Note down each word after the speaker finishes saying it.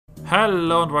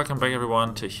Hello and welcome back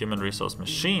everyone to Human Resource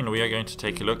Machine. We are going to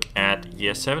take a look at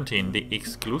year 17, the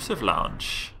exclusive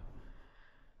lounge.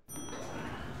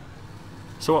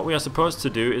 So what we are supposed to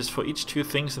do is for each two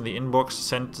things in the inbox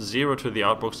send 0 to the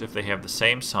outbox if they have the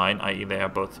same sign, i.e. they are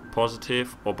both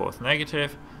positive or both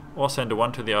negative, or send a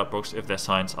 1 to the outbox if their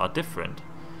signs are different.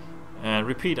 And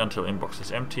repeat until inbox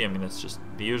is empty. I mean, that's just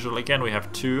the usual. Again, we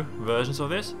have two versions of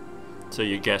this, so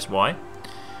you guess why.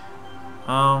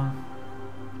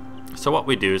 So what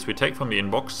we do is we take from the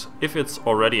inbox, if it's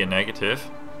already a negative,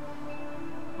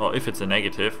 or if it's a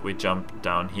negative, we jump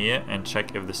down here and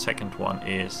check if the second one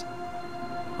is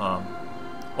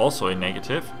also a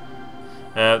negative.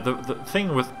 The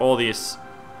thing with all these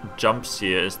jumps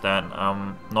here is that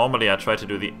normally I try to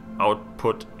do the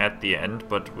output at the end,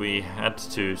 but we had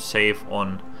to save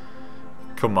on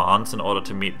commands in order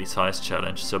to meet the size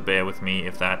challenge, so bear with me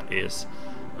if that is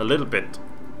a little bit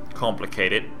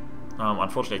complicated.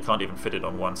 Unfortunately I can't even fit it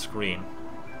on one screen.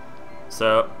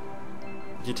 So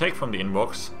you take from the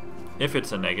inbox, if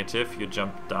it's a negative you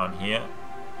jump down here,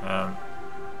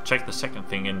 check the second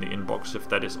thing in the inbox, if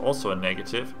that is also a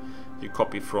negative you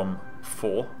copy from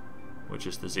 4, which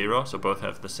is the 0, so both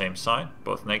have the same sign,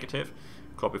 both negative,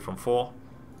 copy from 4,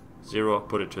 0,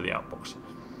 put it to the outbox.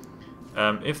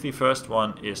 If the first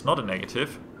one is not a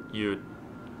negative, you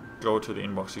go to the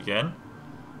inbox again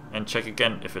and check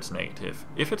again if it's negative.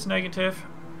 If it's negative,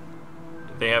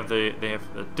 they have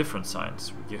different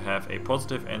signs. You have a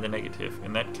positive and a negative.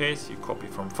 In that case, you copy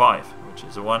from 5, which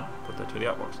is a 1, put that to the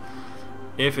outbox.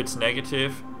 If it's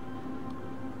negative,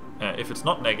 if it's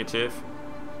not negative,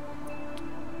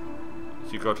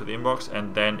 you go to the inbox,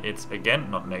 and then it's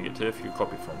again not negative, you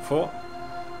copy from 4,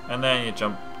 and then you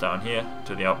jump down here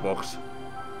to the outbox,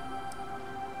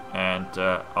 and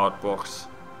outbox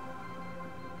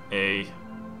a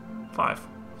 5,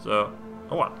 so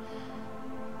a 1.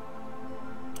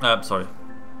 Sorry.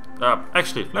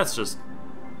 Actually, let's just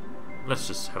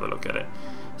have a look at it.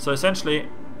 So essentially,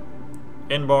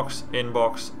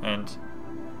 inbox, and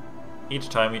each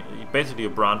time you basically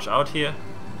branch out here.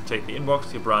 Take the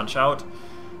inbox, you branch out.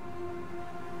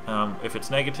 If it's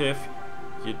negative,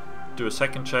 you do a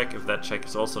second check. If that check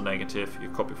is also negative, you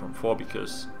copy from 4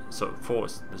 because 4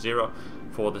 is the 0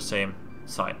 for the same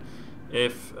sign.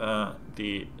 If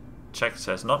the check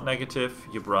says not negative,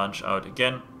 you branch out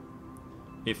again.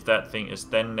 If that thing is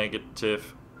then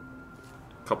negative,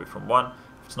 copy from 1.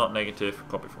 If it's not negative,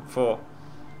 copy from 4.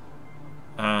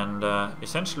 And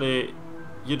essentially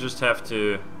you just have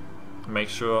to make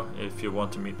sure, if you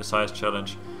want to meet the size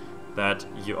challenge, that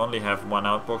you only have one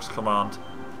outbox command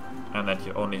and that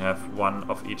you only have one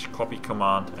of each copy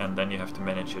command, and then you have to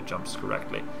manage your jumps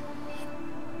correctly.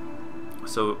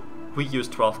 So we use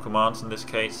 12 commands in this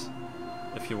case.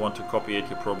 If you want to copy it,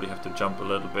 you probably have to jump a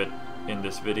little bit in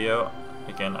this video.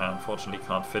 Again, I unfortunately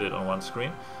can't fit it on one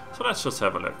screen. So let's just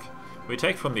have a look. We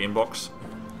take from the inbox,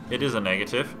 it is a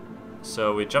negative,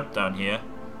 so we jump down here,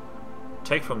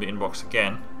 take from the inbox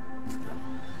again.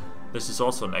 This is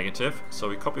also negative, so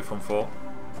we copy from 4,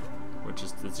 which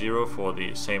is the 0 for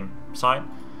the same sign,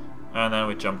 and then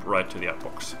we jump right to the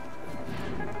outbox.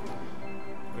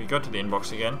 We go to the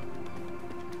inbox again.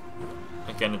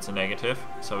 Again, it's a negative,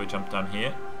 so we jump down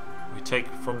here. We take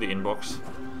from the inbox.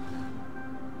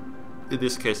 In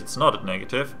this case, it's not a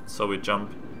negative, so we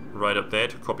jump right up there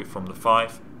to copy from the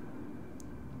 5,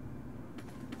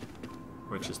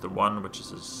 which is the 1, which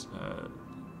is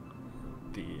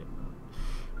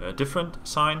the different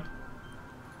sign,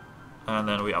 and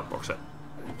then we outbox it.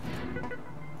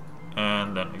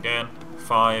 And then again,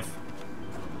 5,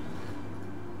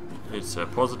 it's a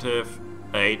positive,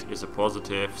 8 is a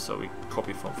positive, so we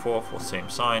copy from 4 for same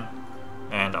sign,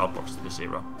 and outbox to the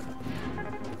 0.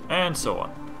 And so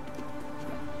on.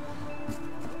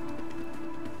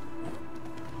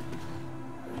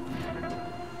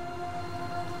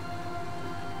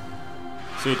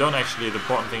 So you don't actually, the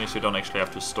important thing is you don't actually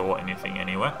have to store anything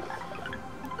anywhere.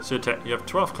 So you have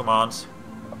 12 commands.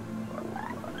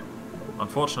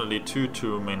 Unfortunately,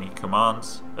 too many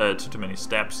commands, too many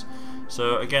steps.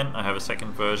 So again, I have a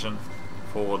second version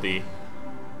for the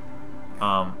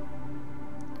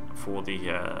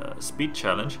speed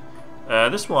challenge.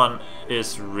 This one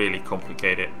is really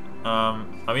complicated.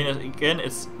 I mean, again,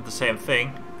 it's the same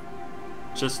thing,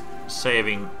 just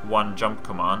saving one jump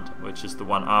command, which is the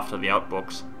one after the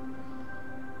outbox,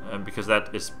 because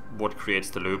that is what creates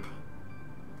the loop.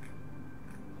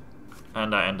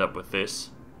 And I end up with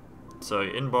this. So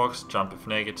inbox, jump if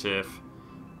negative,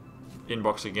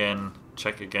 inbox again,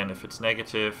 check again if it's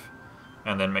negative,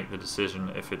 and then make the decision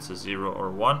if it's a 0 or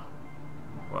a 1.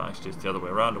 Well, actually it's the other way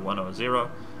around, a 1 or a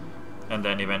 0. And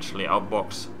then eventually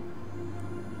outbox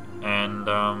And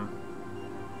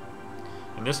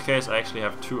in this case I actually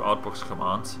have 2 OUTBOX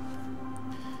commands.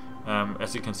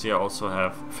 As you can see, I also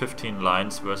have 15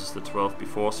 lines versus the 12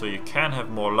 before, so you can have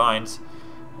more lines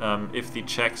if the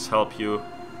checks help you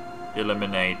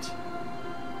eliminate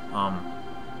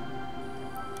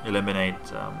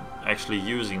actually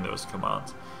using those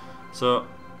commands. So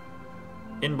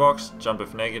inbox, jump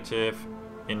if negative,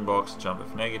 inbox, jump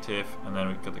if negative, and then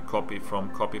we've got the copy from,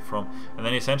 and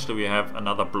then essentially we have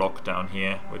another block down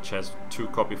here which has 2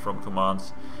 copy from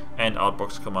commands and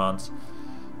OUTBOX commands.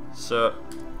 So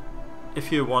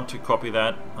if you want to copy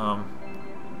that,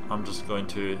 I'm just going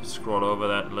to scroll over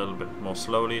that a little bit more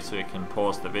slowly so you can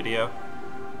pause the video.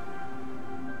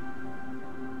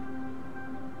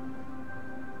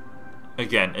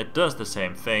 Again, it does the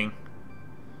same thing,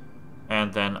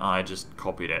 and then I just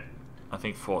copied it, I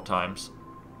think 4 times.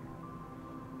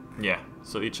 Yeah,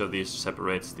 so each of these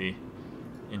separates the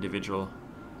individual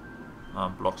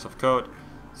blocks of code.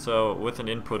 So with an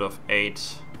input of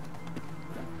 8,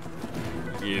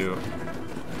 you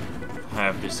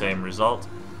have the same result.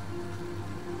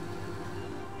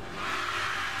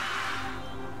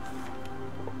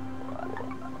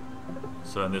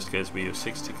 So in this case we use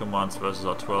 60 commands versus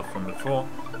our 12 from before,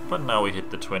 but now we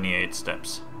hit the 28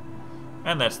 steps.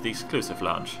 And that's the exclusive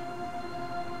launch.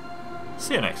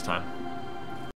 See you next time.